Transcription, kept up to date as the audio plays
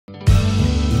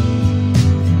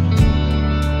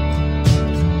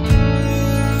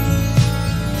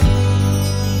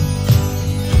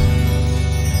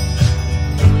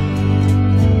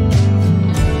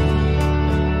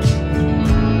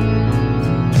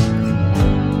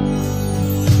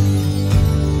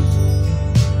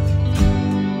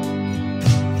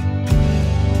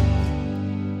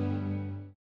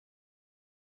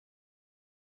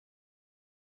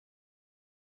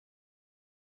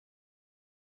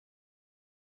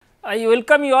I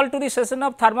welcome you all to the session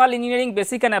of Thermal Engineering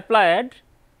Basic and Applied.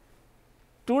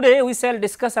 Today we shall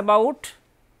discuss about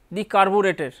the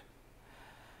carburetor.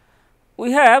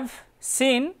 We have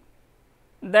seen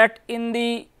that in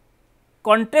the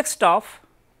context of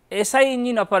SI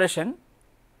engine operation,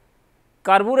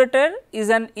 carburetor is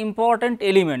an important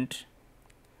element,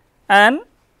 and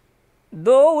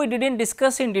though we did not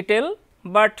discuss in detail,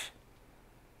 but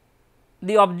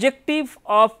the objective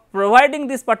of providing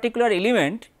this particular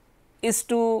element is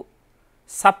to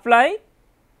supply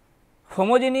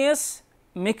homogeneous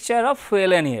mixture of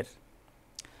fuel and air.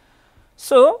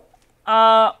 So,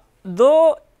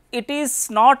 though it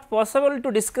is not possible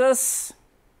to discuss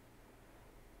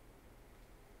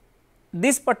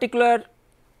this particular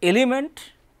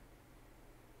element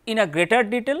in a greater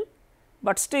detail,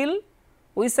 but still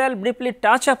we shall briefly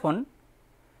touch upon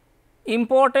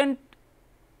important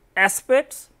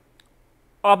aspects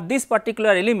of this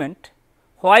particular element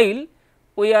while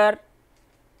we are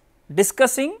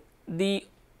discussing the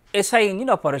SI engine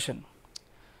operation.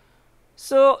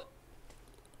 So,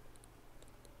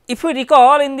 if we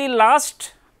recall, in the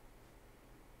last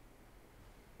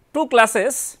two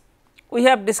classes we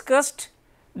have discussed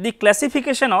the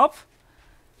classification of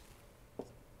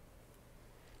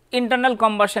internal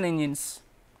combustion engines,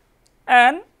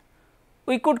 and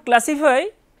we could classify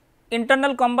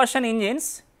internal combustion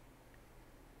engines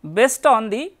based on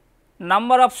the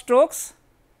number of strokes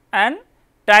and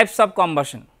types of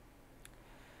combustion.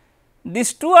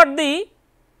 These two are the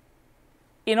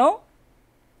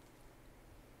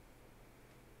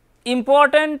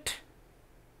important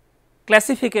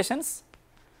classifications,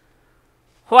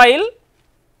 while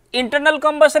internal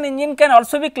combustion engine can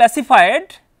also be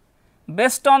classified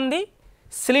based on the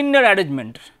cylinder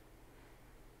arrangement.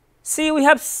 See, we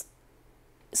have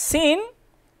seen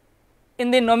in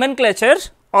the nomenclature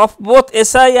of both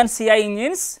SI and CI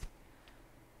engines,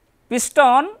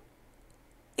 piston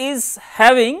is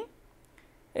having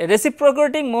a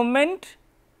reciprocating movement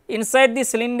inside the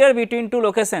cylinder between two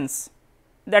locations,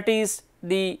 that is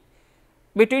the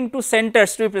between two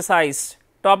centers, to be precise,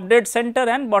 top dead center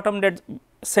and bottom dead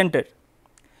center.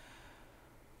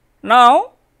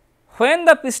 Now, when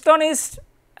the piston is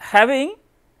having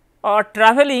or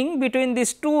travelling between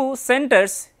these two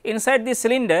centers inside the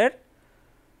cylinder,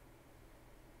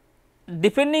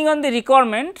 depending on the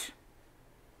requirement,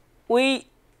 we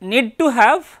need to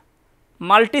have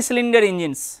multi cylinder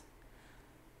engines,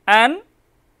 and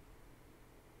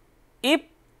if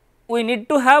we need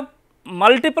to have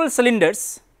multiple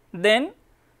cylinders, then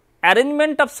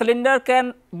arrangement of cylinder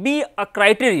can be a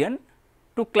criterion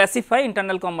to classify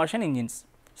internal combustion engines.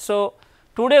 So,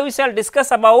 today we shall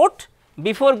discuss about,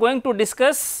 before going to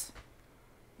discuss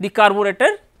the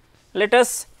carburetor, let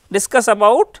us discuss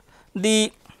about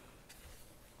the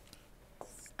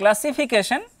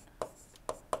classification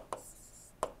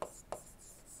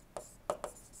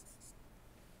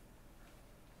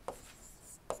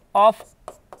of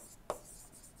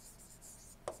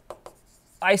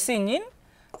IC engine,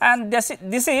 and this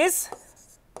is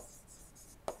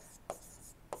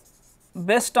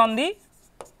based on the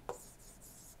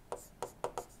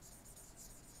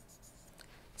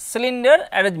cylinder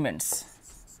arrangements.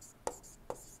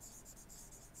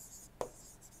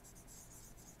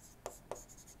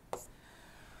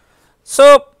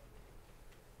 So,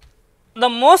 the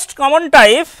most common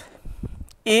type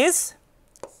is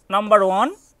number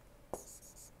 1,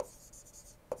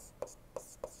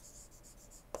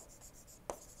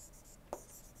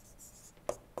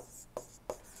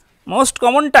 most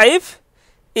common type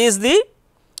is the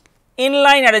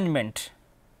inline arrangement.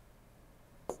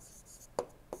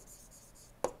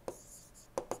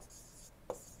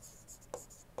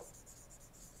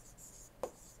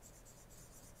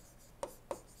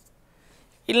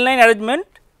 Inline arrangement,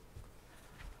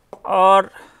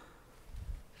 or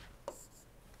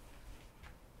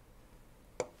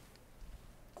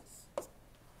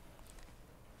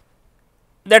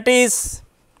that is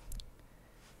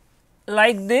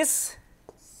like this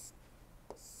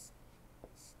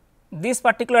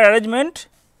particular arrangement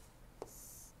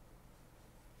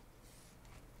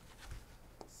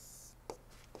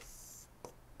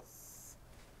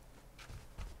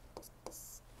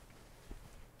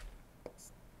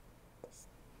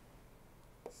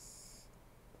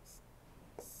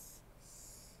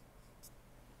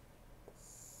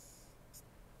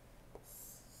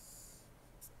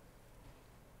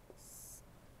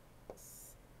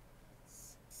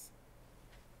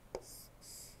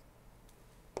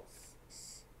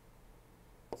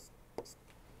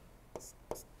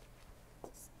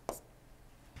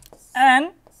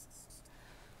and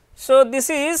so this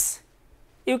is,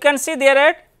 you can see there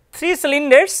are 3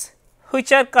 cylinders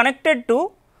which are connected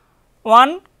to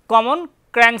one common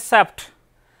crankshaft,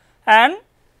 and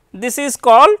this is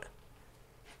called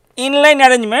inline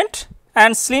arrangement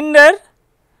and cylinder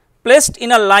placed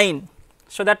in a line.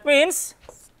 So, that means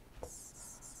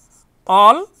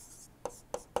all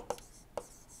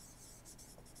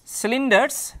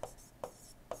cylinders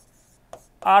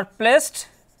are placed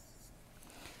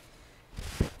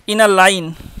in a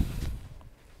line.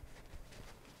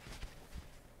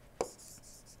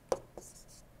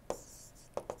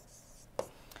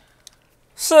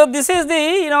 So, this is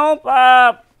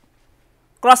the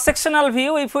cross sectional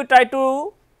view. If we try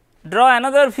to draw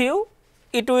another view,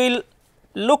 it will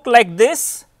look like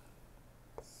this.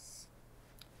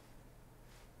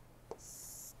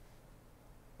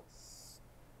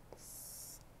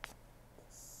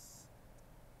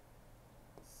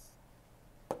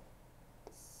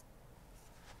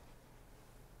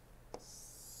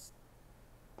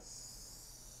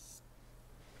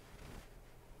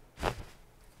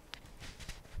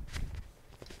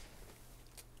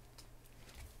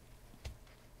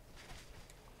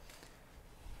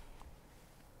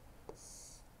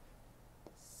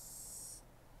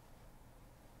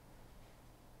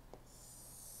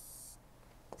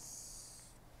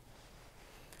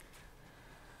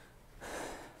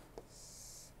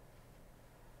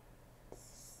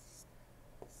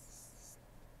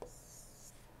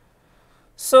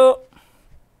 So,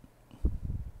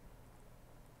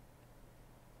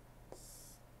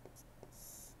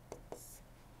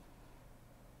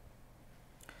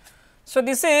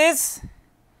 this is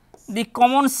the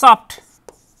common shaft,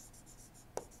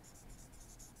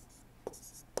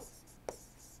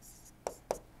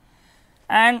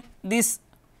 and this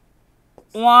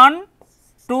 1,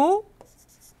 2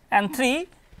 and 3,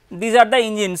 these are the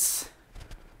engines,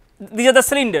 these are the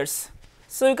cylinders.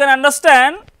 So, you can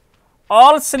understand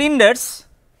all cylinders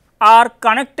are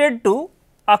connected to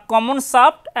a common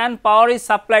shaft and power is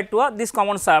supplied to this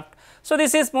common shaft. So,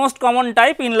 this is most common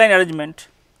type inline arrangement.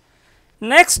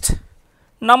 Next,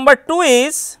 number 2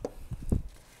 is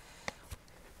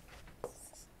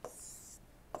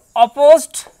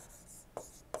opposed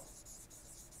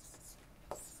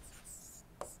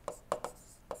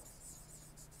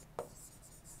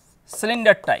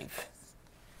cylinder type.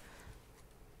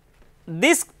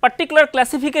 This particular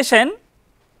classification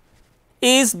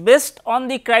is based on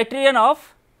the criterion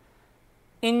of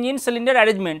engine cylinder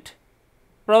arrangement,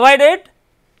 provided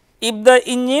if the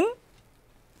engine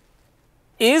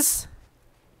is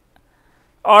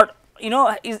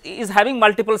is having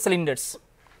multiple cylinders.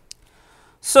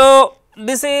 So,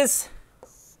 this is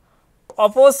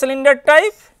opposed cylinder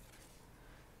type.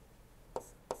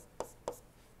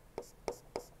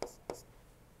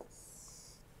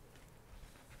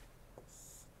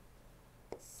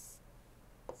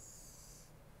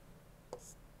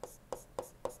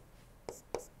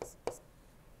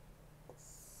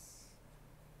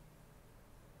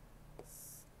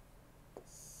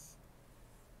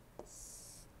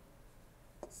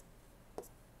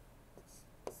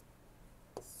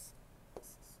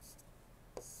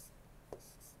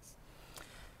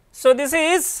 So, this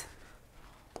is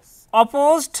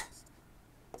opposed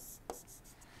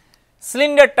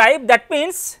cylinder type, that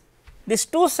means these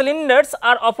two cylinders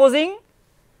are opposing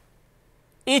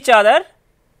each other,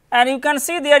 and you can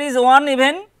see there is one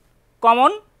even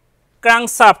common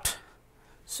crankshaft.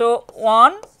 So,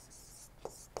 one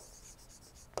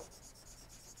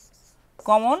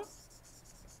common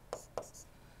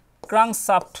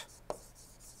crankshaft.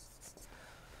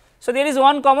 So, there is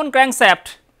one common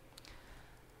crankshaft,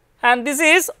 and this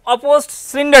is opposed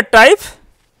cylinder type.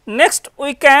 Next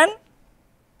we can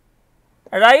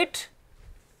write,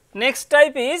 next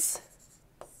type is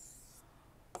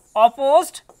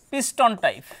opposed piston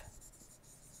type.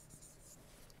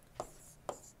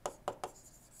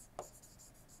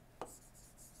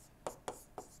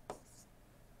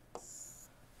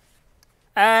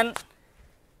 And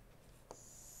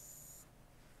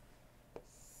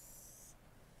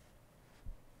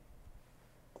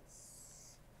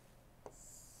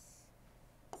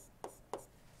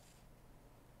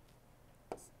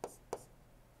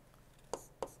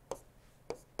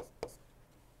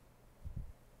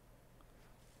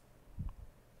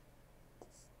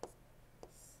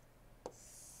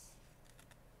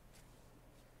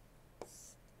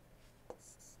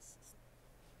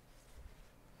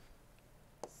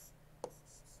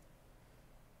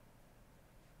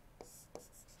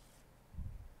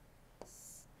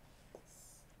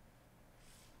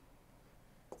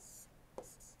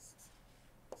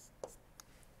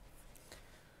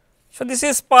so, this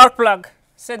is spark plug,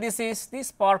 say this is the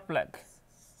spark plug.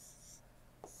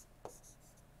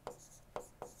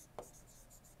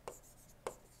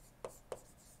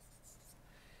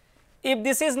 if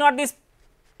this is not this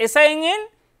SI engine,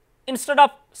 instead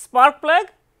of spark plug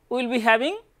we will be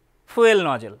having fuel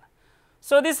nozzle.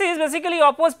 So, this is basically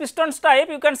opposite pistons type.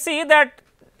 You can see that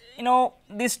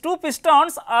these two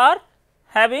pistons are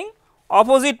having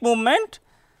opposite movement,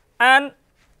 and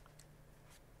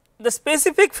the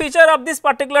specific feature of this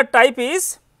particular type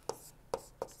is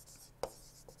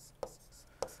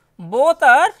both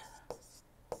are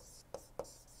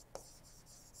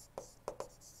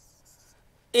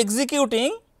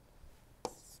executing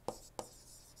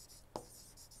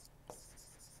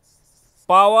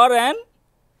power and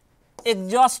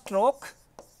exhaust stroke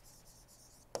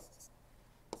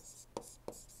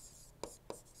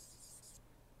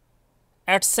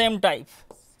at same time,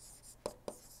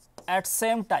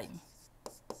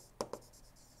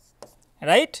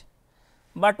 right.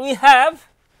 But we have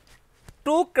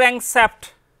two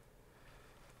crankshaft.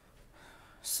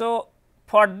 So,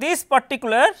 for this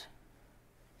particular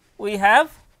we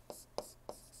have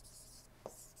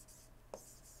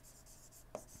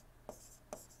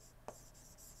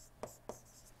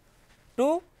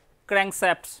two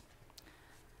crankshafts,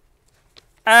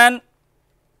 and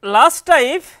last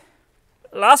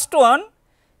one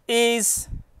is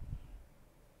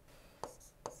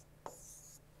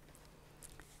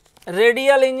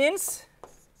radial engines.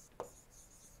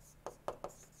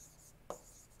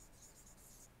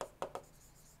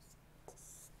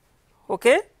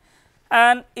 Okay.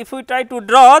 And if we try to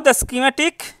draw the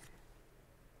schematic,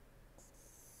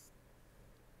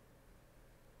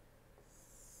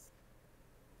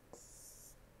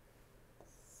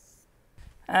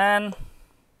 and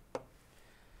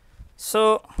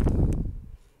so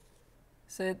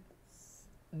say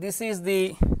this is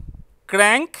the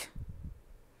crank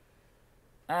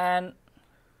and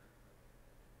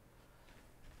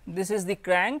this is the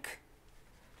crank,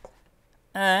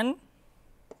 and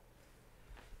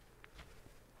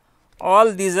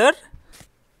all these are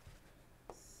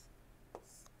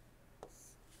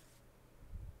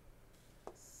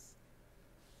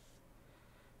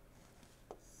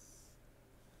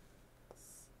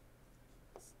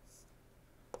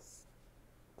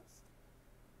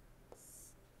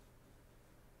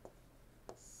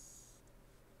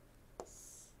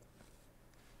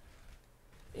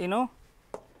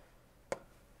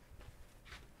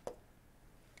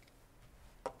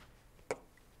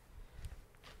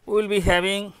we will be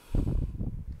having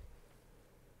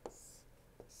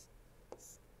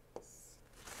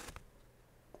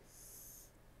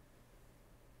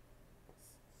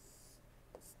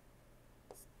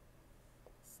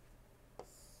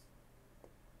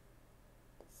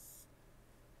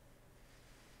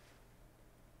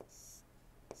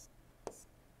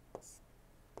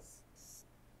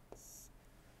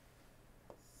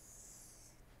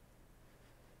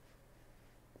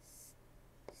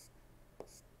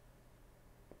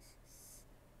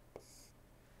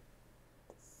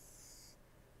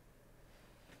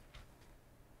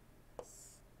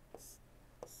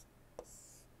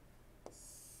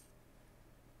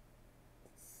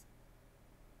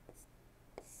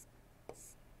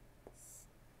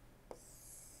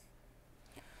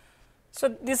so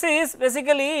this is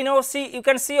basically see, you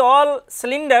can see all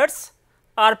cylinders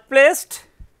are placed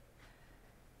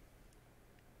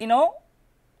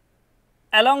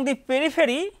along the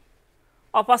periphery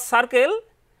of a circle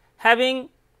having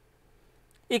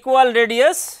equal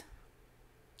radius,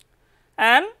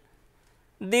 and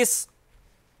this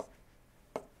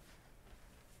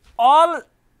all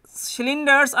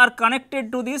cylinders are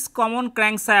connected to this common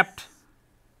crankshaft.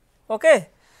 Okay.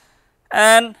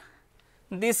 And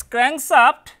this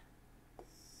crankshaft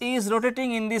is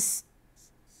rotating in this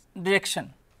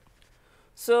direction.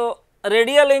 So,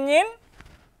 radial engine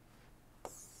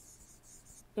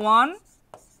 1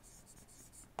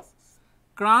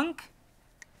 crank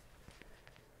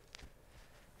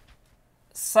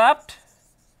shaft,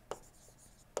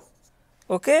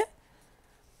 okay,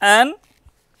 and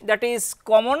that is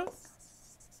common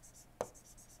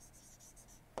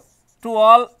to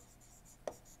all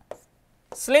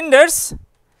cylinders,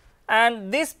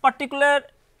 and this particular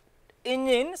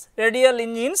engines, radial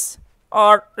engines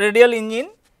or radial engine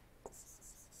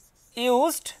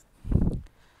used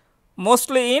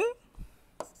mostly in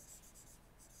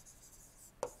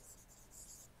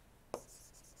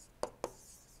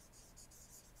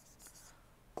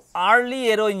early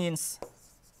aero engines,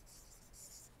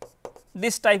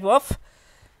 this type of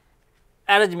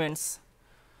arrangements.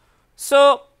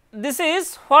 So, this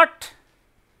is what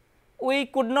we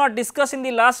could not discuss in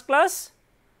the last class,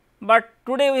 but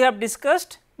today we have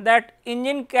discussed that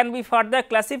engine can be further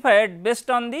classified based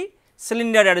on the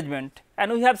cylinder arrangement,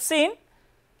 and we have seen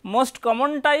most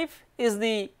common type is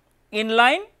the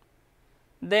inline,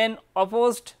 then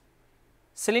opposed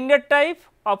cylinder type,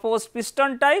 opposed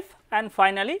piston type, and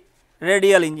finally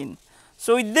radial engine.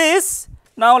 So, with this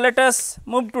now let us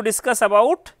move to discuss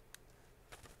about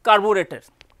carburetor.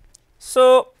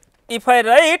 So, if I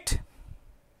write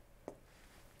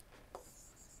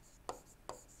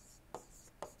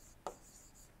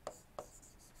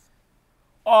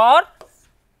or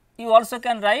you also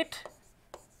can write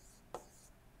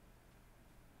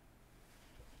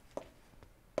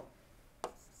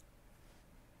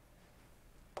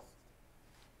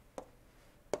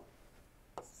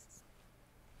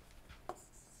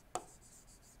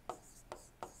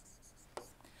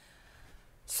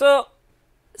so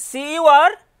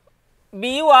CUR,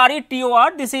 BURE,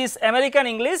 TOR, this is American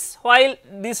English, while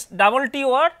this double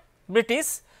TOR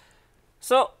British.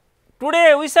 So,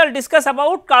 today we shall discuss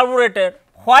about carburetor.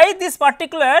 Why this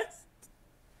particular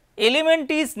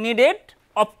element is needed?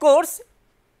 Of course,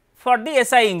 for the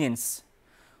SI engines.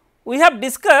 We have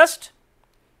discussed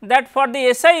that for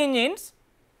the SI engines,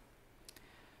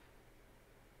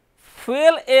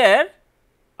 fuel air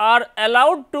are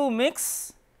allowed to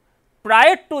mix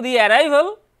prior to the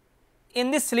arrival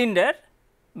in the cylinder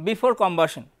before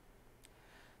combustion,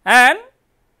 and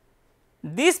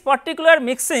this particular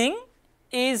mixing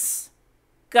is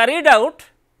carried out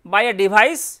by a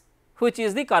device which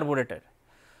is the carburetor.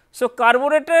 So,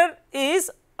 carburetor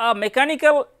is a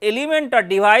mechanical element or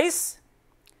device.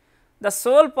 The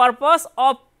sole purpose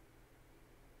of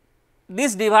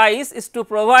this device is to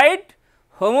provide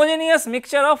homogeneous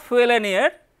mixture of fuel and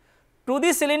air to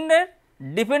the cylinder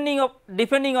depending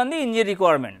on the engine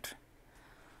requirement.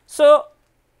 So,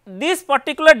 this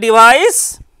particular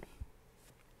device,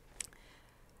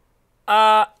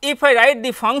 if I write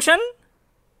the function,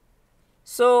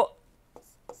 so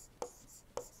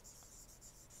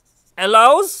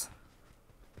allows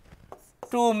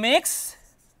to mix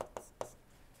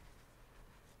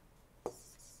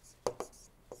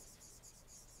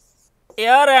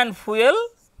air and fuel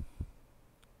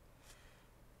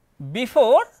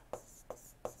before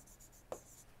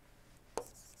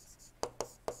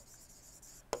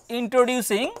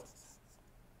introducing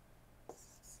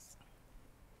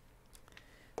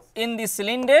in the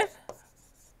cylinder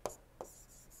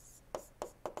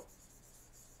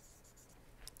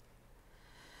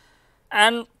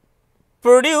and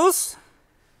produce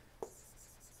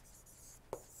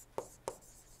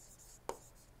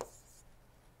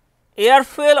air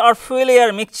fuel or fuel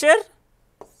air mixture,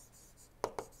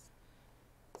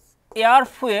 air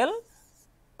fuel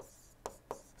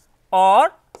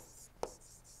or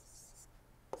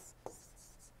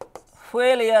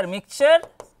fuel air mixture,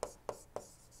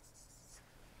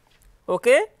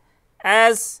 okay,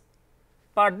 as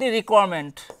per the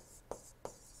requirement.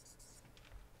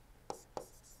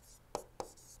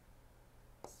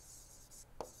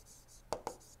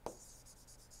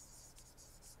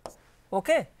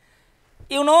 Okay.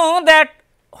 You know that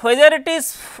whether it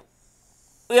is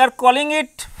we are calling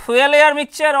it fuel air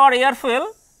mixture or air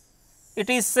fuel, it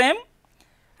is same,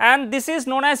 and this is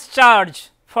known as charge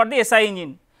for the SI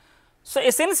engine. So,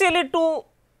 essentially to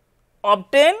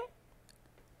obtain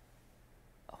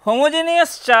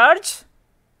homogeneous charge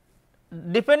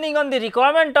depending on the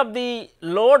requirement of the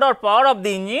load or power of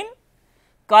the engine,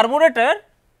 carburetor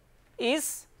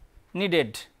is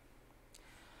needed.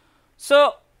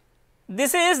 So,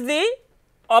 this is the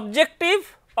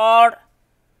objective or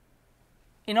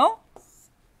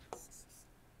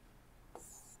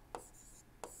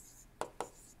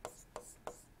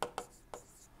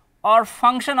or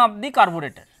function of the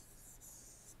carburetor.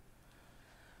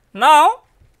 Now,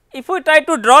 if we try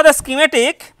to draw the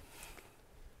schematic,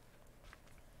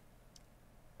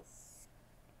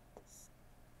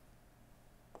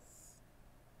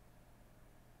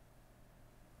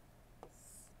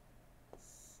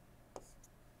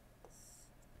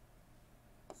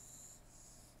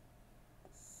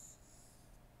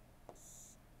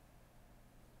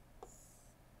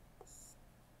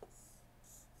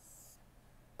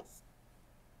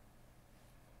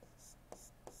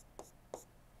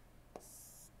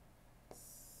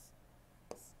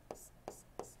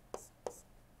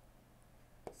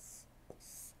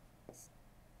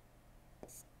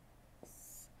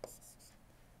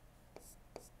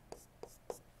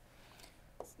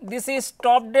 this is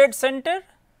top dead center,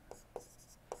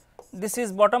 this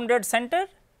is bottom dead center,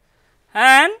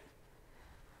 and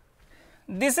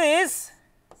this is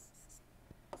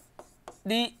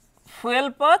the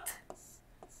fuel path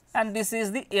and this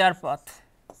is the air path,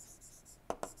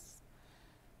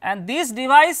 and this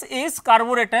device is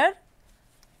carburetor,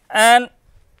 and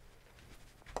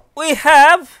we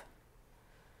have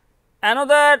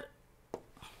another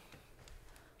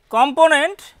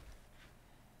component,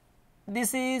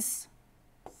 this is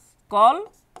called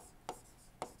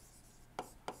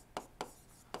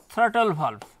throttle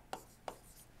valve,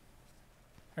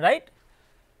 right.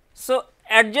 So,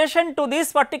 adjacent to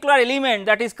this particular element,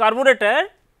 that is carburetor,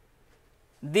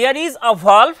 there is a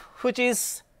valve which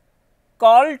is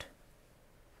called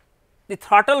the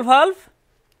throttle valve,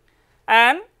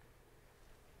 and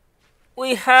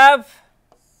we have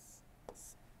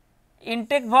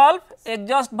intake valve,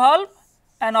 exhaust valve,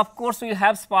 and of course, we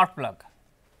have spark plug.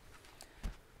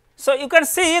 So, you can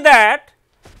see that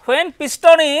when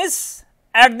piston is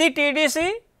at the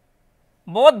TDC,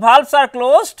 both valves are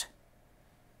closed,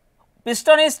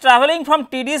 piston is travelling from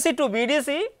TDC to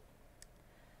BDC,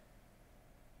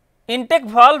 intake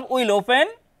valve will open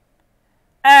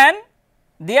and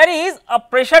there is a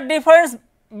pressure difference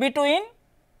between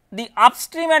the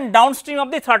upstream and downstream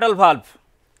of the throttle valve.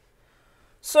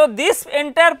 So, this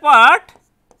entire part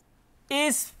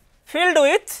is filled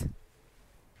with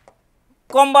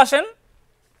combustion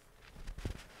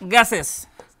gases.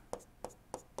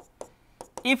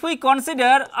 If we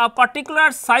consider a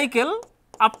particular cycle,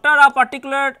 after a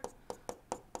particular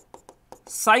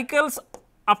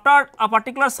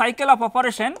cycle of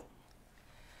operation,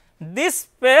 this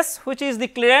space which is the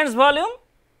clearance volume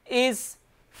is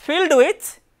filled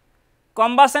with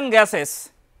combustion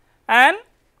gases, and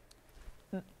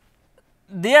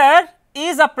there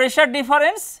is a pressure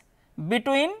difference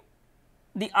between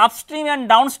the upstream and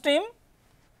downstream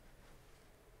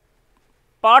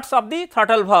parts of the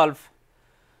throttle valve,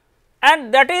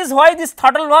 and that is why this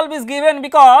throttle valve is given,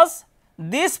 because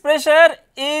this pressure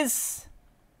is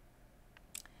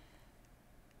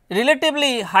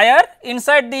relatively higher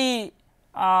inside the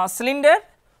cylinder,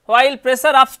 while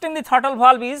pressure upstream the throttle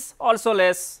valve is also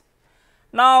less.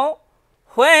 Now,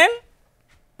 when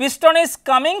piston is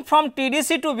coming from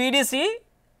TDC to BDC,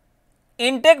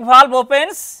 intake valve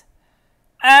opens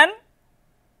and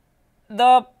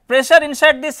the pressure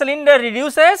inside the cylinder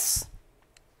reduces,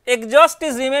 exhaust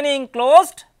is remaining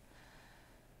closed.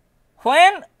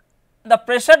 When the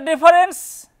pressure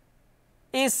difference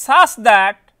is such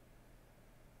that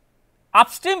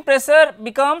upstream pressure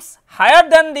becomes higher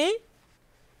than the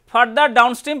further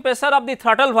downstream pressure of the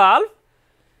throttle valve,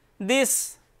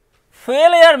 this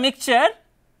fuel air mixture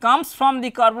comes from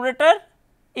the carburetor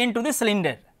into the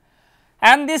cylinder,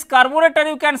 and this carburetor,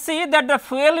 you can see that the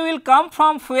fuel will come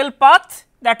from fuel path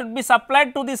that would be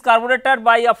supplied to this carburetor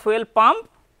by a fuel pump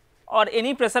or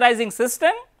any pressurizing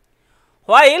system,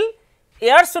 while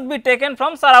air should be taken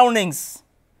from surroundings.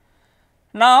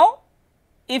 Now,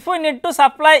 if we need to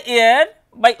supply air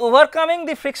by overcoming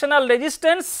the frictional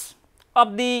resistance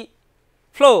of the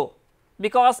flow,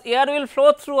 because air will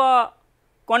flow through a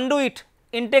conduit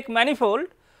intake manifold.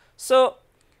 So,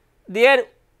 there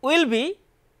will be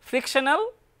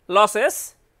frictional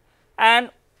losses, and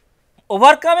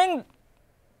overcoming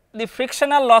the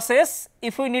frictional losses,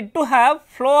 if we need to have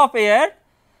flow of air.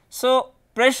 So,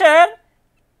 pressure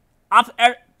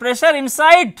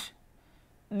inside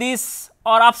this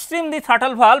or upstream the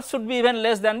throttle valve should be even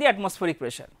less than the atmospheric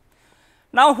pressure.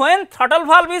 Now, when throttle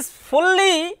valve is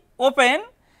fully open,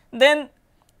 then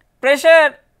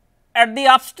pressure at the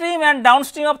upstream and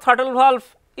downstream of throttle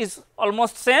valve is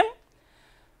almost same.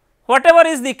 Whatever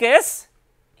is the case,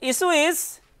 issue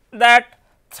is that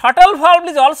throttle valve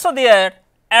is also there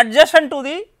adjacent to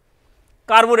the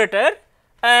carburetor,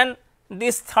 and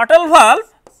this throttle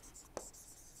valve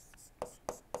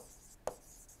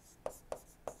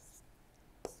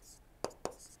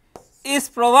is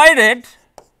provided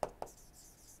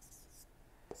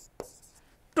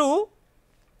to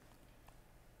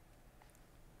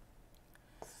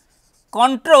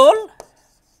control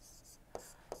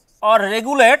or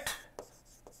regulate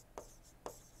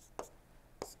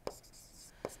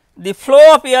the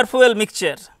flow of air fuel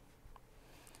mixture.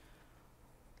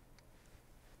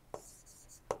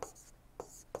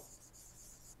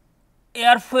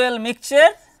 Air fuel mixture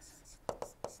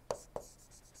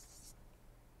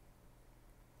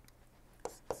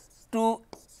to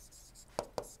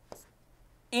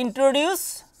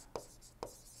introduce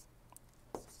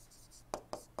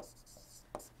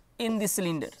in the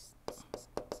cylinder.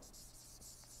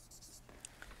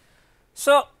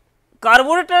 So,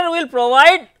 carburetor will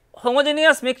provide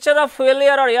homogeneous mixture of fuel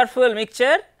air or air fuel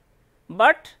mixture,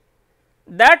 but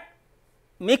that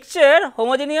mixture,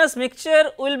 homogeneous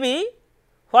mixture will be,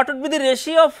 what would be the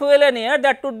ratio of fuel and air,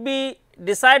 that would be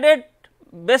decided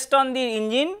based on the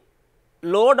engine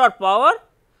load or power,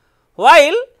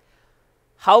 while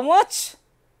how much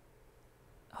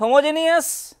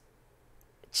homogeneous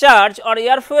charge or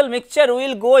air fuel mixture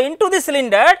will go into the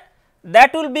cylinder,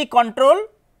 that will be controlled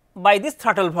by this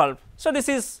throttle valve. So, this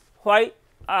is why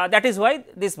that is why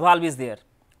this valve is there.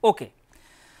 Okay.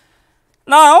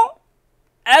 Now,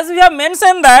 as we have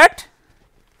mentioned that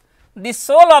the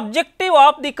sole objective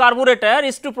of the carburetor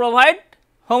is to provide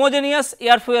homogeneous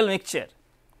air fuel mixture,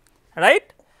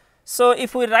 right. So,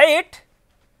 if we write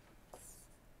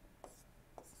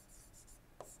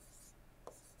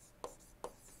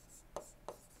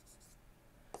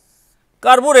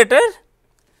carburetor,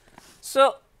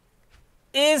 so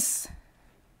is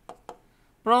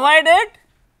provided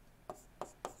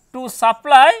to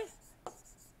supply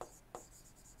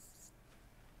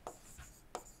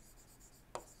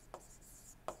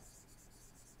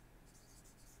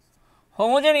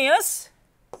homogeneous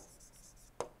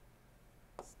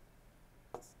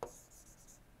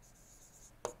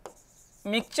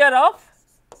mixture of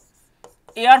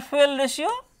air fuel ratio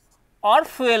or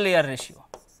fuel air ratio.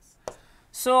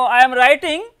 So, I am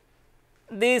writing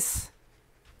this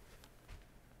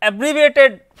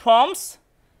abbreviated forms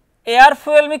air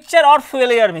fuel mixture or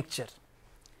fuel air mixture.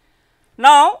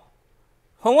 Now,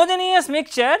 homogeneous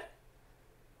mixture,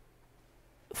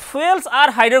 fuels are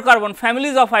hydrocarbon,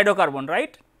 families of hydrocarbon,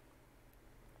 right,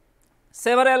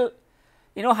 several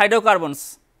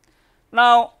hydrocarbons.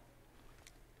 Now,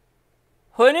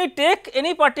 when we take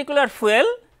any particular fuel,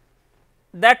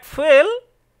 that fuel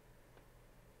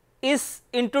is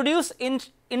introduced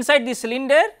inside the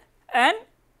cylinder and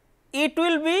it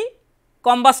will be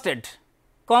combusted,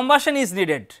 combustion is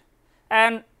needed,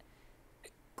 and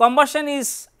combustion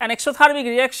is an exothermic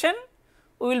reaction.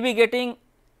 We will be getting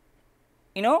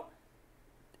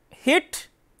heat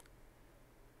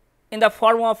in the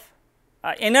form of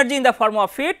energy in the form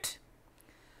of heat,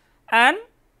 and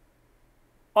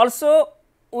also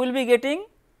we will be getting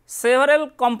several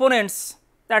components,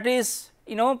 that is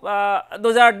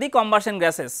those are the combustion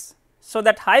gases. So,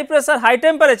 that high pressure, high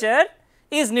temperature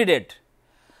is needed.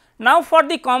 Now, for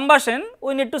the combustion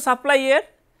we need to supply air,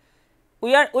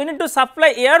 we need to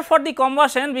supply air for the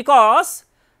combustion, because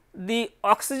the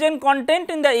oxygen content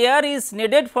in the air is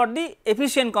needed for the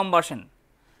efficient combustion.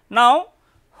 Now,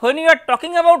 when you are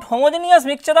talking about homogeneous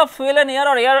mixture of fuel and air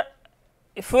or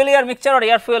fuel air mixture or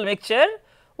air fuel mixture,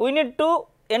 we need to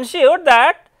ensure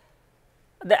that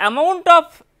the amount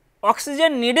of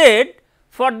oxygen needed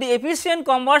for the efficient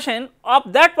combustion of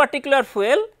that particular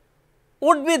fuel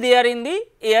would be there in the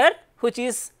air which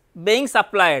is being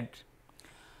supplied.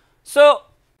 So,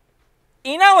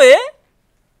 in a way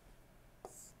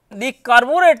the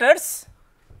carburetors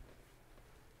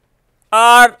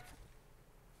are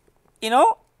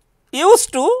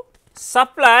used to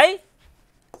supply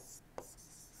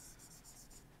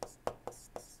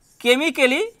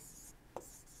chemically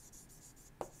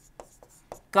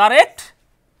correct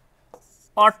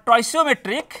or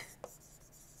stoichiometric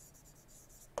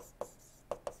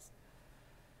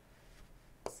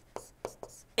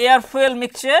air fuel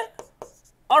mixture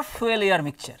or fuel air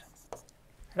mixture,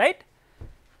 right.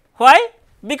 Why?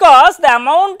 Because the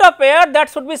amount of air that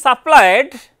should be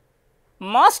supplied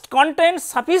must contain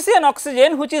sufficient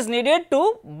oxygen which is needed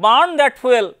to burn that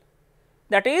fuel,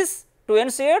 that is to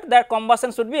ensure that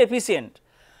combustion should be efficient.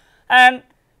 And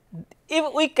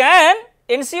if we can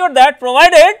ensure that,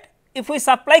 provided if we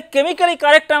supply chemically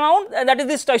correct amount, that is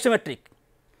the stoichiometric.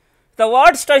 The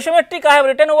word stoichiometric I have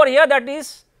written over here, that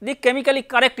is the chemically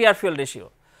correct air fuel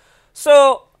ratio.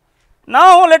 So,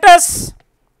 now let us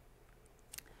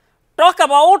talk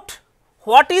about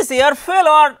what is air fuel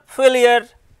or fuel air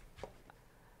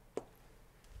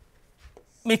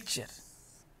mixture.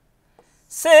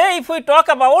 Say if we talk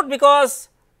about, because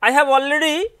I have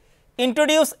already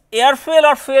introduced air fuel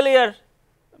or fuel air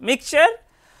mixture.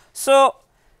 So,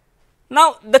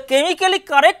 now the chemically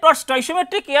correct or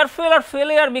stoichiometric air fuel or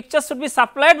fuel air mixture should be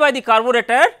supplied by the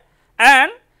carburetor,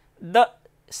 and the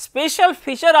special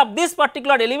feature of this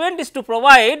particular element is to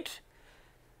provide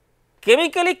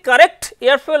chemically correct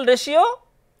air fuel ratio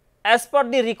as per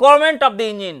the requirement of the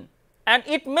engine, and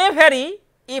it may vary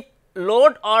if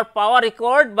load or power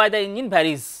required by the engine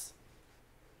varies,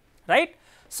 right.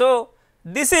 So,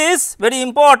 this is very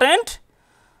important.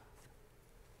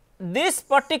 This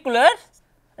particular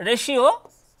ratio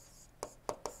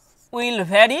will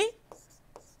vary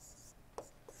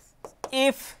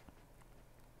if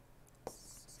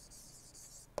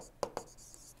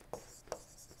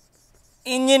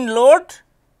engine load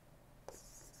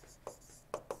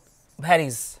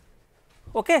varies.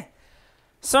 Okay.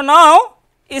 So, now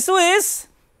issue is,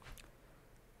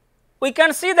 we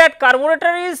can see that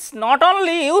carburetor is not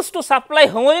only used to supply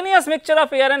homogeneous mixture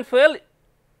of air and fuel,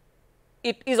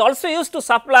 it is also used to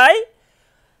supply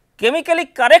chemically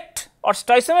correct or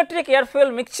stoichiometric air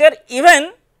fuel mixture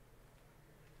even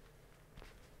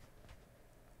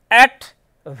at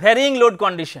varying load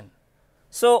condition.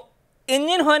 So,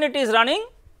 engine when it is running,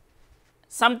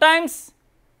 sometimes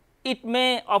it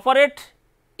may operate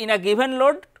in a given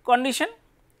load condition.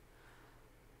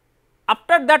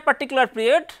 After that particular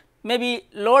period, maybe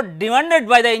load demanded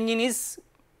by the engine is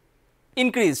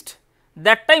increased.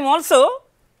 That time also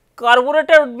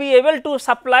carburetor would be able to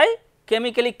supply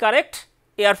chemically correct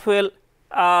air fuel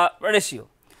ratio.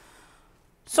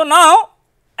 So, now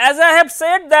as I have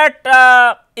said that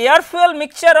air fuel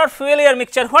mixture or fuel air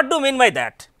mixture, what do you mean by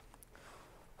that?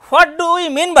 What do we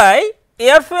mean by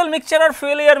air fuel mixture or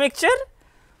fuel air mixture?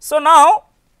 So, now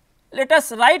let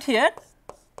us write here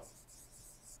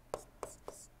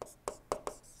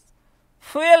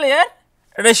fuel air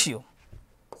ratio.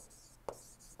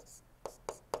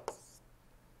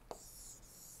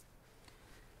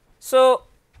 So,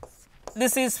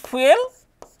 this is fuel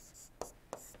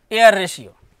air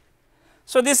ratio.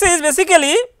 So, this is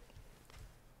basically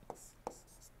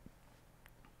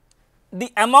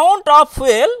the amount of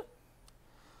fuel.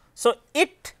 So,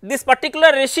 this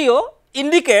particular ratio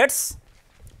indicates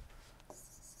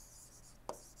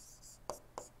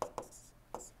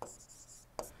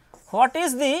what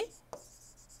is the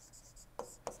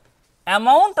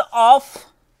amount of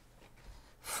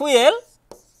fuel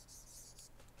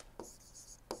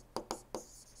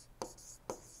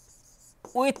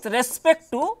with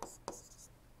respect to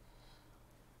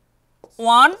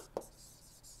 1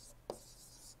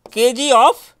 kg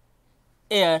of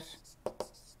air.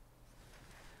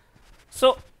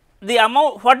 So, the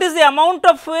amount, what is the amount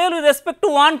of fuel with respect to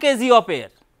 1 kg of air?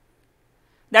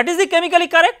 That is the chemically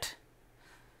correct.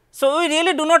 So, we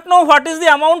really do not know what is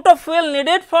the amount of fuel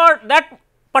needed for that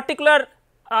particular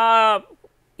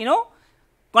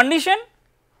condition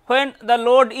when the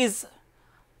load is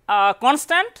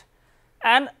constant,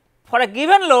 and for a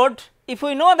given load if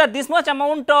we know that this much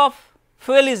amount of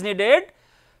fuel is needed.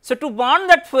 So, to burn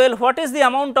that fuel, what is the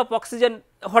amount of oxygen,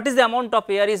 what is the amount of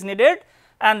air is needed,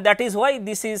 and that is why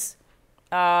this is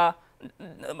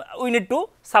we need to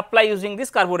supply using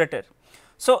this carburetor.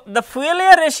 So, the fuel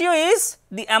air ratio is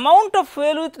the amount of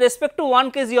fuel with respect to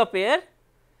 1 kg of air.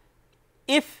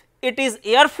 If it is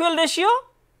air fuel ratio,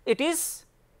 it is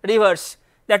reverse,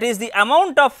 that is the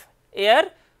amount of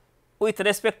air with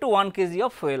respect to 1 kg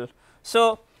of fuel.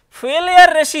 So, fuel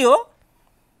air ratio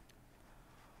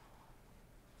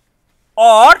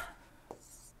or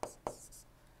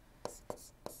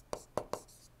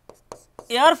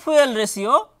air fuel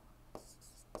ratio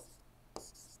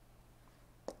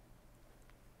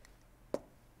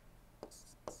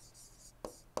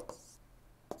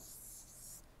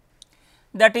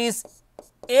that is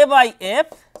A by F.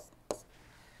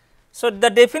 So, the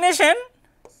definition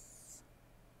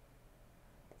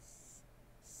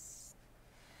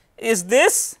is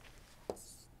this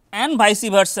and vice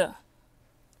versa.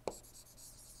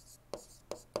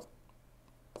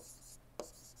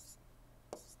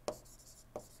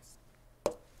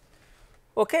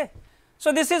 Okay.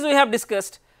 So, this is we have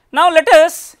discussed. Now, let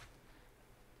us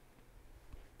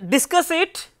discuss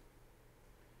it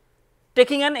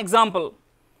taking an example.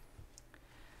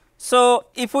 So,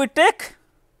 if we take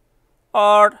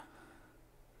or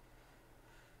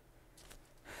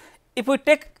if we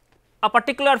take a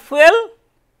particular fuel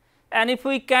and if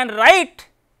we can write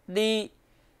the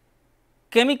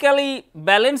chemically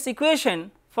balanced equation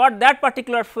for that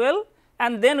particular fuel,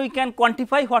 and then we can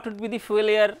quantify what would be the fuel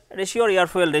air ratio or air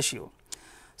fuel ratio.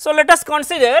 So, let us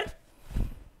consider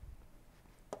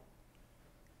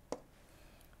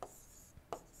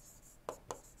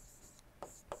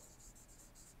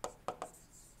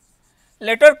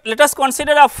let us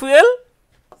consider a fuel,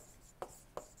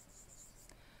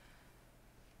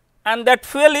 and that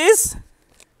fuel is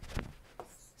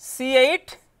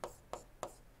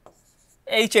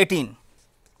C8H18.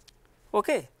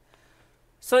 Okay.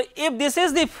 So, if this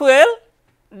is the fuel,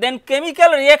 then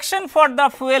chemical reaction for the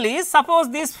fuel is, suppose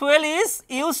this fuel is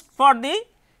used for the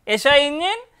SI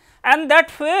engine and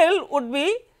that fuel would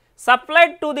be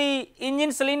supplied to the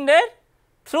engine cylinder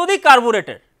through the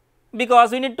carburetor,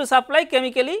 because we need to supply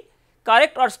chemically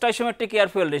correct or stoichiometric air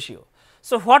fuel ratio.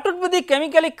 So, what would be the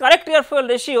chemically correct air fuel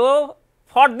ratio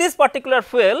for this particular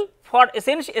fuel for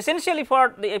essentially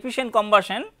for the efficient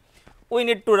combustion? We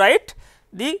need to write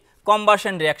the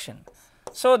combustion reaction.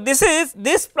 So, this is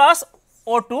this plus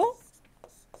O2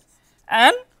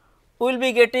 and we will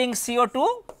be getting CO2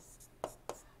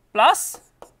 plus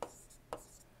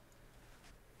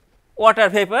water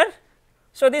vapor.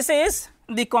 So, this is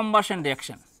the combustion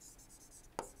reaction.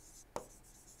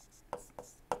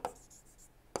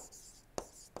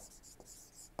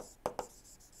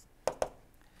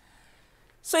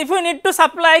 So, if we need to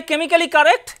supply chemically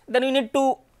correct, then we need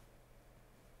to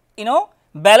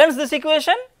balance this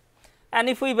equation, and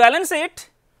if we balance it,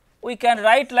 we can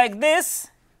write like this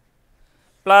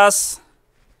plus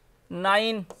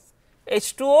 9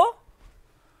 H2O,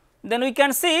 then we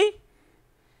can see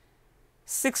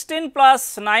 16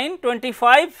 plus 9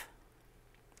 25.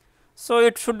 So,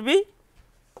 it should be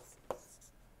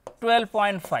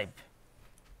 12.5,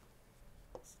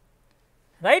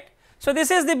 right. So,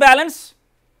 this is the balance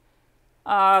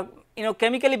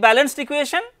chemically balanced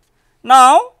equation.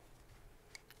 Now,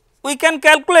 we can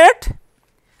calculate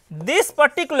this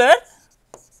particular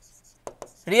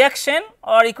reaction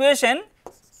or equation.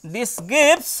 This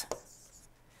gives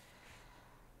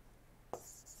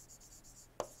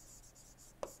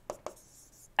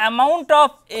amount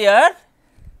of air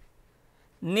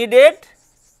needed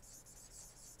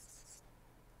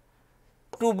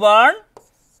to burn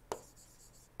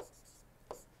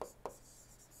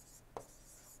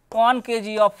 1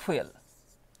 kg of fuel.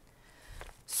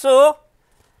 So,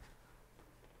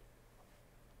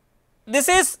 this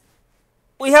is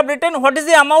we have written what is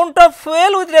the amount of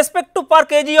fuel with respect to per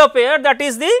kg of air, that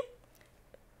is the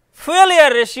fuel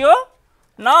air ratio.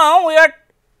 Now, we are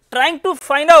trying to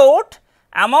find out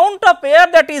amount of air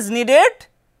that is needed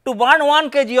to burn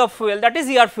 1 kg of fuel, that is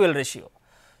air fuel ratio.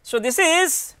 So, this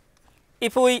is,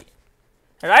 if we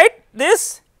write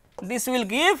this will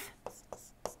give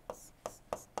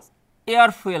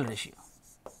air fuel ratio.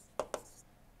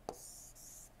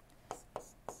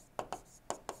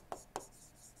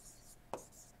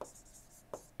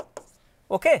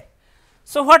 Okay.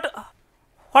 So,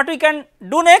 what we can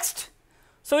do next?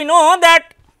 So, we know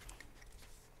that,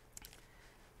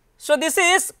 so this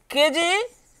is kg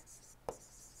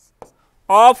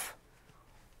of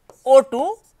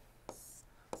O2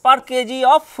 per kg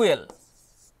of fuel.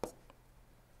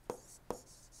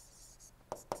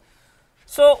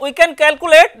 So, we can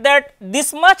calculate that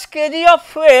this much kg of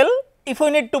fuel, if we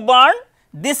need to burn,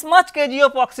 this much kg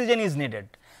of oxygen is needed,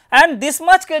 and this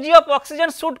much kg of oxygen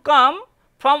should come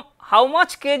from how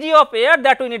much kg of air,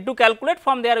 that we need to calculate.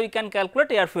 From there we can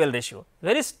calculate air fuel ratio,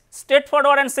 very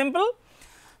straightforward and simple.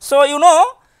 So, you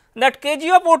know that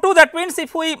kg of O2, that means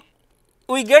if we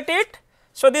get it.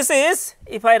 So, this is,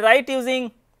 if I write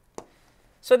using,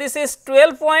 so this is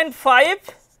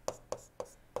 12.5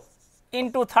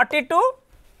 into 32,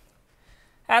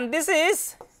 and this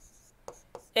is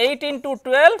 8 into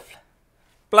 12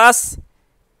 plus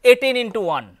 18 into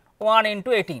 1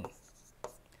 into 18.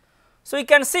 So, you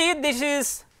can see this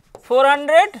is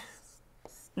 400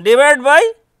 divided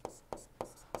by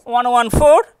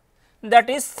 114, that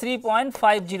is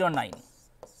 3.509,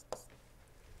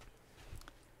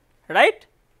 right.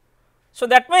 So,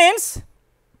 that means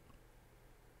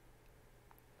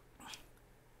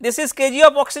this is kg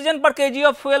of oxygen per kg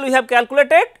of fuel we have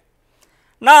calculated.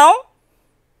 Now,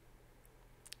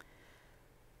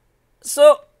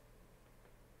 so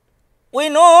we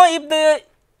know if the,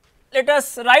 let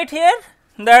us write here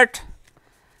that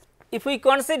if we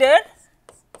consider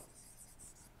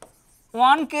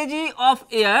 1 kg of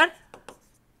air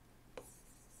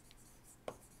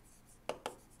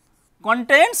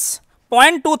contains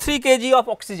 0.23 kg of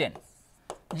oxygen,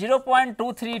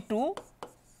 0.232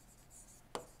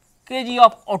 kg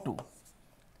of O2.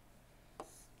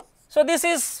 So, this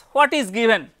is what is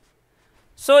given.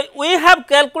 So, we have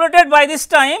calculated by this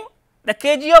time the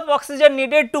kg of oxygen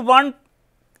needed to burn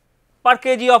per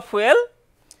kg of fuel,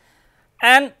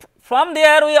 and from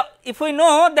there we, if we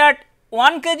know that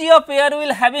 1 kg of air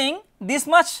will having this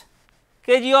much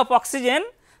kg of oxygen,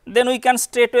 then we can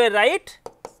straightway write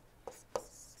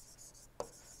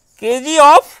kg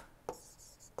of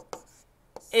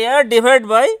air divided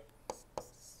by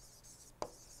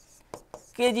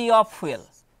kg of fuel,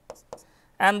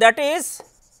 and that is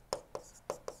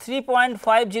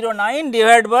 3.509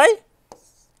 divided by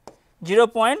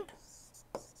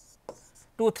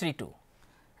 0.232,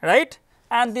 right,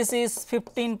 and this is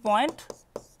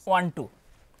 15.12.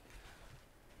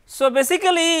 So,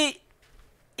 basically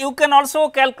you can also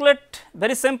calculate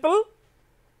very simple.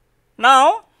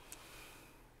 Now,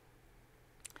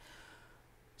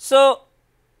 so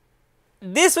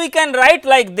this we can write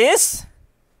like this,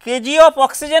 kg of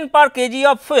oxygen per kg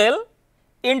of fuel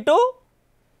into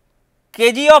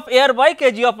kg of air by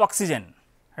kg of oxygen,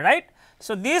 right.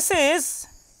 So, this is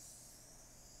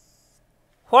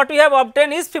what we have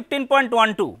obtained is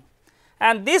 15.12,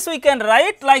 and this we can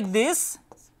write like this,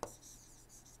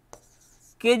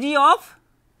 kg of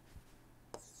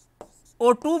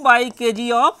O2 by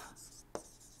kg of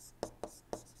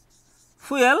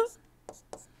fuel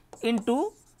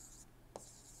into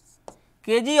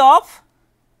kg of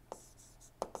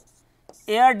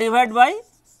air divided by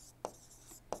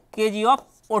kg of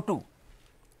O2,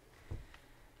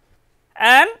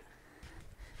 and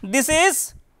this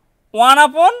is 1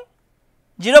 upon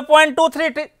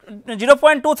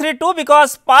 0.232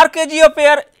 because per kg of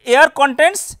air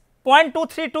contains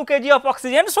 0.232 kg of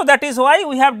oxygen. So, that is why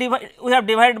we have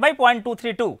divided by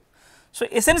 0.232. So,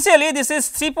 essentially this is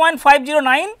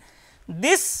 3.509.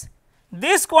 This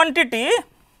quantity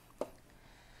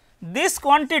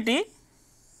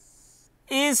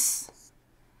is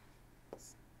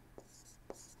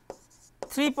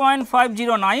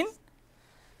 3.509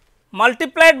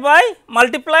 multiplied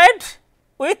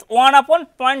with 1 upon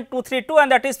 0.232,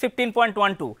 and that is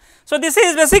 15.12. So, this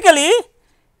is basically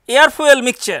air fuel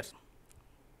mixture.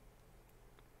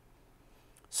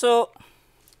 So,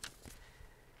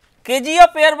 kg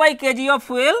of air by kg of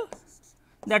fuel,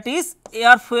 that is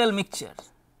air fuel mixture.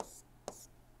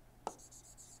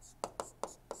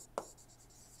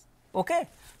 Okay.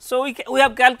 So, we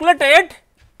have calculated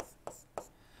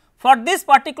for this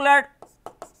particular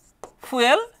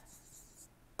fuel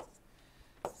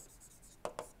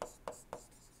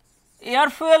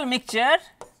air fuel mixture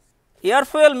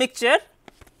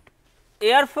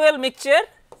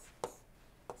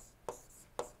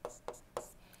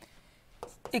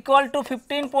equal to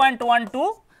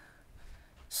 15.12.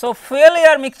 So, fuel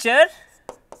air mixture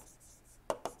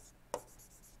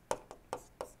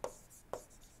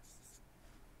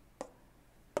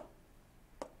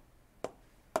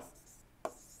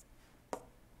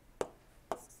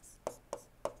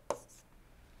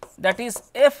that is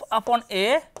F upon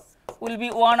A will be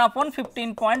 1 upon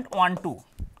 15.12,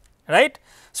 right.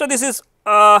 So, this is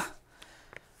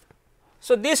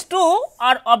so these two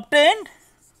are obtained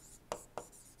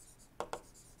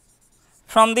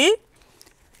from the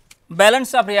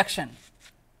balance of reaction.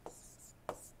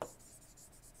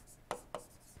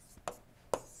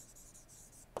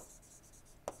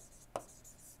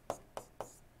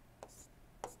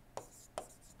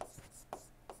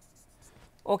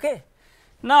 Okay.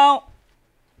 Now,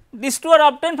 these two are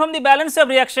obtained from the balance of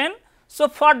reaction. So,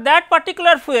 for that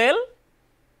particular fuel,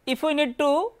 if we need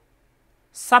to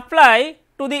supply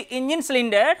to the engine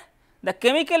cylinder, the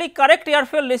chemically correct air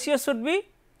fuel ratio should be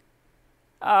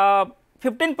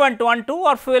 15.12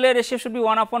 or fuel air ratio should be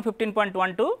 1 upon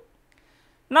 15.12.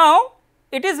 Now,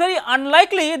 it is very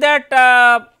unlikely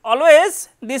that always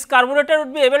this carburetor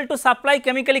would be able to supply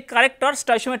chemically correct or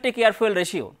stoichiometric air fuel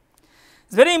ratio. It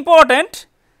is very important,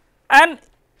 and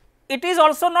it is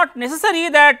also not necessary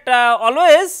that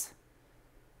always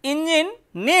engine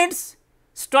needs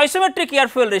stoichiometric air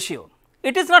fuel ratio.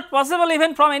 It is not possible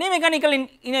even from any mechanical in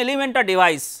element or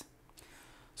device.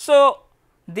 So,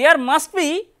 there must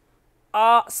be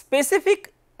a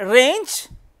specific range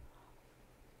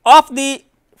of the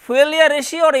fuel air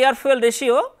ratio or air fuel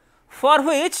ratio for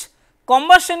which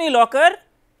combustion will occur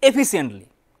efficiently.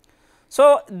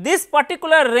 So, this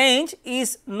particular range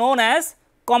is known as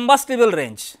combustible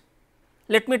range.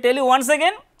 Let me tell you once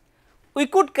again, we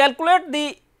could calculate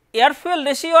the air fuel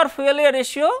ratio or fuel air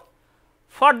ratio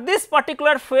for this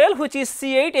particular fuel, which is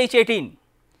C8H18,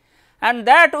 and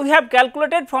that we have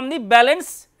calculated from the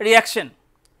balance reaction.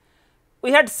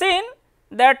 We had seen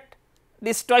that the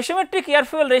stoichiometric air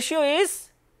fuel ratio is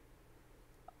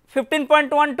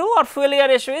 15.12 or fuel air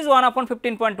ratio is 1 upon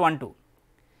 15.12.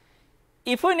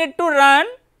 If we need to run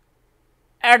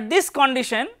at this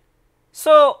condition,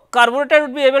 so carburetor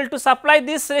would be able to supply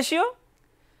this ratio,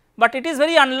 but it is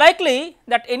very unlikely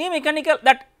that any mechanical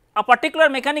a particular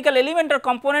mechanical element or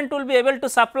component will be able to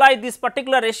supply this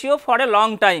particular ratio for a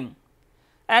long time,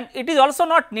 and it is also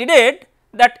not needed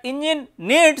that engine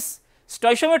needs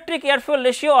stoichiometric air fuel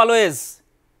ratio always.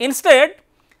 Instead,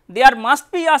 there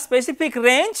must be a specific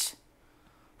range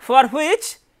for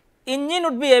which engine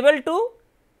would be able to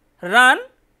run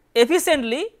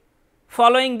efficiently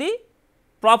following the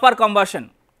proper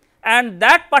combustion, and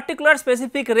that particular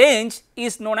specific range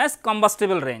is known as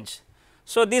combustible range.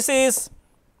 So, this is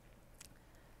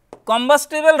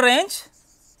combustible range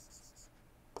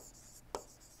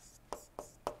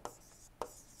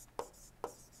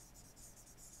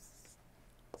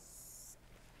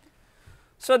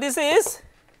so this is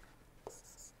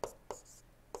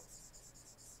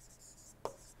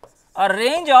a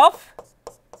range of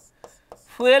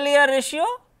fuel air ratio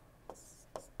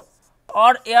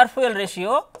or air fuel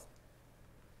ratio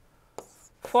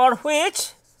for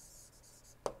which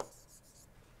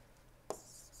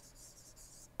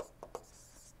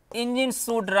engine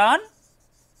should run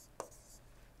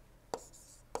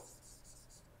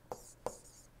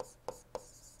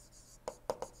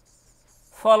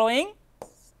following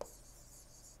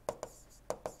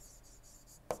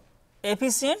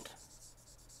efficient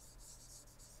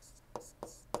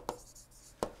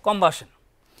combustion.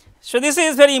 So, this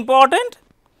is very important.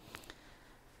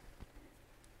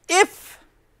 If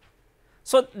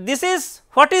so, this is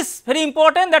what is very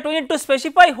important, that we need to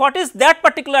specify what is that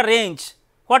particular range,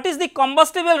 what is the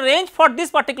combustible range for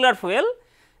this particular fuel,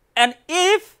 and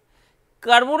if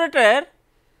carburetor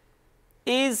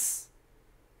is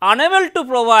unable to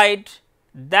provide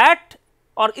that,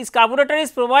 or is carburetor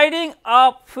is providing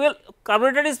a fuel,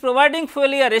 carburetor is providing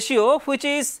fuel air ratio which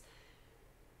is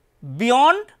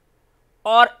beyond,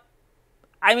 or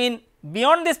I mean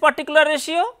beyond this particular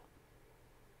ratio,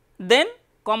 then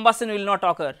combustion will not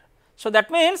occur. So,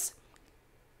 that means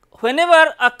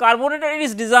whenever a carburetor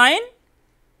is designed,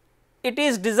 it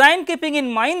is designed keeping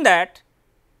in mind that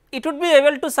it would be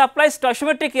able to supply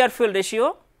stoichiometric air fuel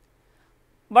ratio,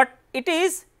 but it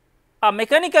is a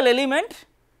mechanical element,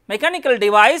 mechanical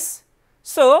device.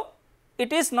 So,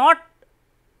 it is not,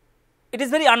 it is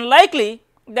very unlikely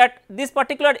that this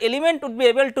particular element would be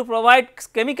able to provide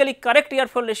chemically correct air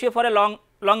fuel ratio for a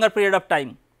longer period of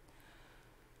time.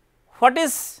 What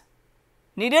is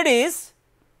needed is,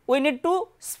 we need to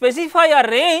specify a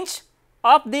range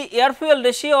of the air fuel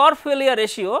ratio or fuel air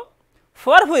ratio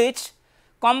for which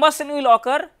combustion will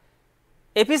occur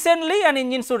efficiently and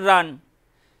engine should run.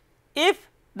 If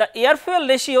the air fuel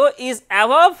ratio is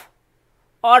above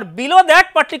or below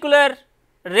that particular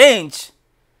range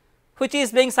which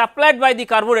is being supplied by the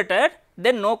carburetor,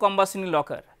 then no combustion will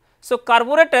occur. So,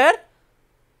 carburetor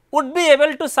would be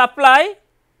able to supply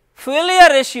fuel air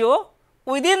ratio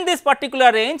within this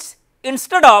particular range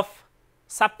instead of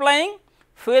supplying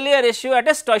fuel air ratio at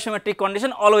a stoichiometric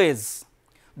condition always,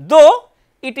 though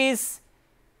it is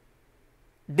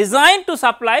designed to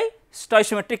supply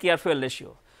stoichiometric air fuel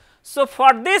ratio. So,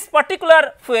 for this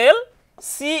particular fuel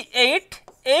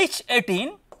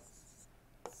C8H18,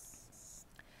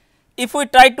 if we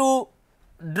try to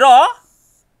draw,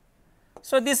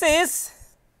 so this is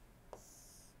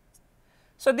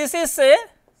say,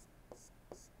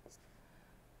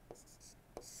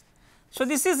 so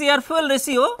this is air fuel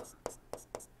ratio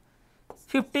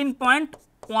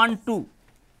 15.12.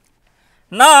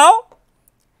 Now,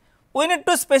 we need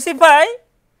to specify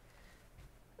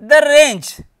the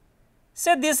range.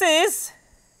 So, this is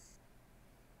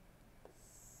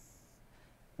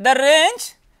the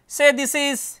range, say this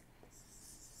is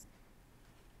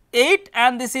 8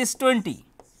 and this is 20,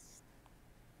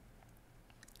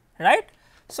 right.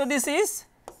 So, this is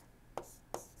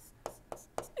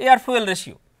air fuel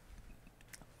ratio.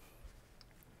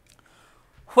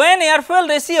 When air fuel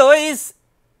ratio is,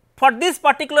 for this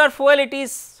particular fuel, it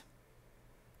is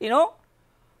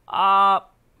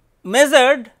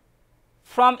measured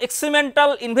from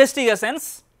experimental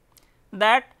investigations,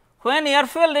 that when air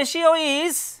fuel ratio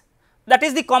is, that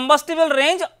is the combustible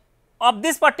range of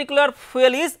this particular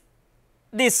fuel is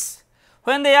this.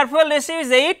 When the air fuel ratio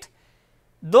is 8,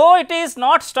 though it is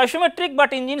not stoichiometric,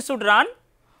 but engine should run.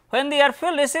 When the air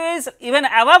fuel ratio is even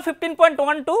above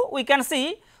 15.12, we can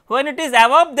see when it is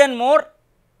above, then more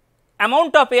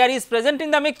amount of air is present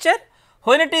in the mixture,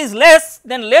 when it is less,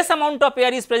 then less amount of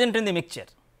air is present in the mixture.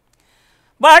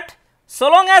 But so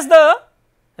long as the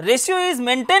ratio is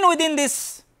maintained within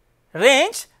this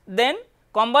range, then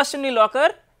combustion will occur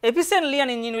efficiently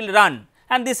and engine will run,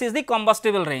 and this is the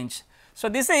combustible range. So,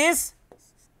 this is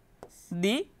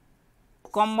the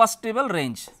combustible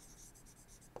range.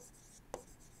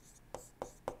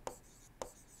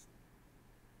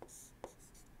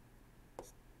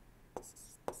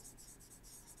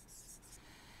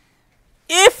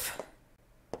 If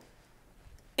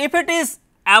it is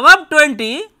above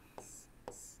 20,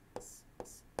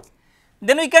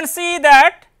 then we can see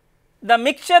that the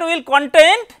mixture will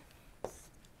contain,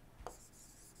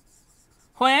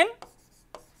 when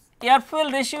air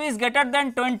fuel ratio is greater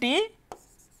than 20,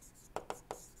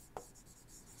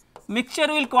 mixture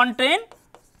will contain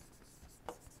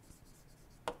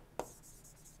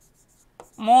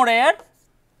more air,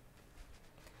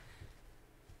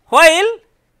 while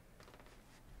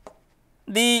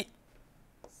the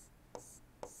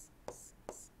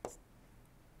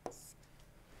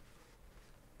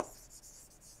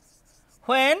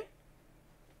when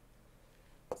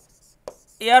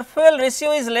air fuel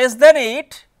ratio is less than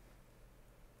 8,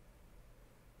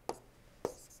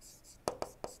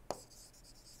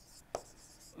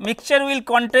 mixture will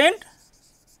contain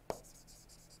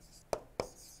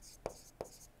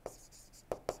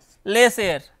less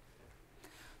air.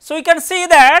 So, we can see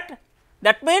that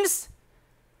means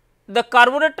the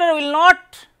carburetor will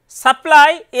not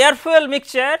supply air fuel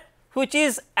mixture which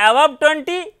is above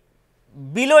 20,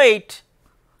 below 8.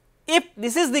 If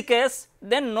this is the case,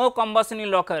 then no combustion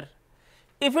will occur.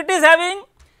 If it is having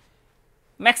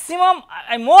maximum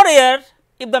more air,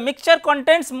 if the mixture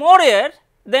contains more air,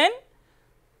 then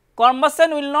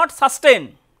combustion will not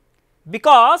sustain,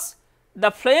 because the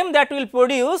flame that will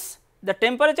produce, the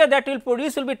temperature that will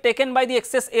produce will be taken by the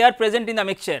excess air present in the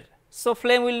mixture. So,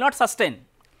 flame will not sustain.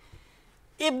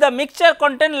 If the mixture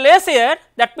contain less air,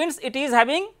 that means it is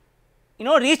having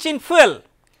rich in fuel,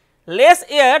 less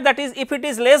air, that is if it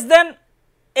is less than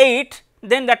 8,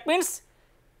 then that means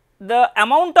the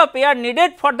amount of air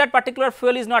needed for that particular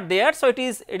fuel is not there. So, it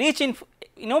is rich in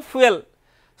fuel.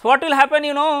 So, what will happen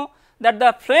that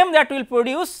the flame that will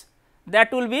produce,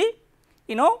 that will be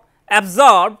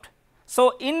absorbed.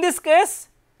 So, in this case,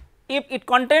 if it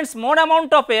contains more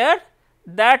amount of air,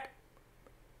 that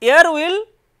air will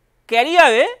carry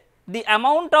away the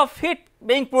amount of heat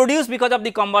being produced because of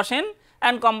the combustion,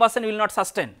 and combustion will not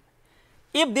sustain.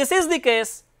 If this is the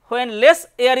case, when less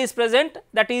air is present,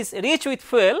 that is rich with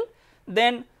fuel,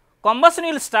 then combustion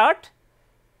will start,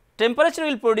 temperature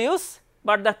will produce,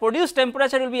 but the produced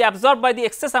temperature will be absorbed by the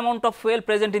excess amount of fuel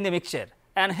present in the mixture,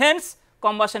 and hence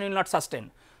combustion will not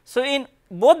sustain. So, in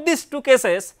both these two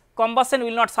cases, combustion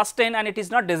will not sustain and it is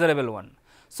not desirable one.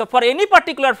 So, for any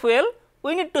particular fuel,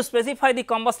 we need to specify the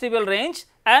combustible range,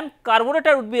 and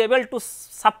carburetor would be able to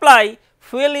supply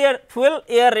fuel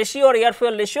air ratio or air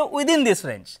fuel ratio within this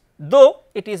range, though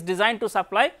it is designed to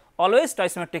supply always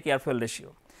stoichiometric air fuel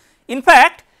ratio. In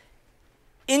fact,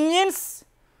 engines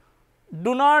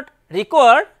do not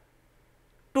require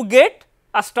to get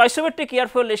a stoichiometric air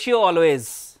fuel ratio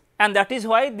always, and that is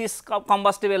why this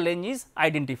combustible range is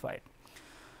identified.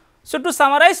 So, to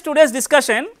summarize today's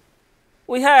discussion,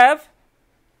 we have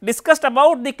discussed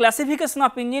about the classification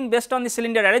of engine based on the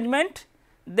cylinder arrangement.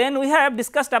 Then we have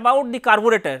discussed about the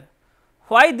carburetor,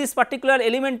 why this particular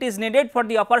element is needed for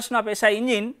the operation of SI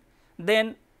engine.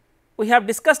 Then we have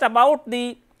discussed about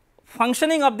the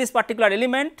functioning of this particular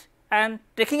element, and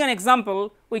taking an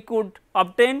example, we could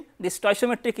obtain the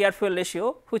stoichiometric air fuel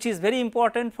ratio, which is very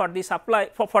important for the supply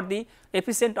for the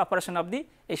efficient operation of the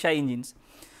SI engines.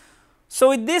 So,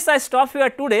 with this I stop here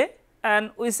today,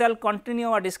 and we shall continue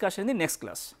our discussion in the next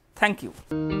class. Thank you.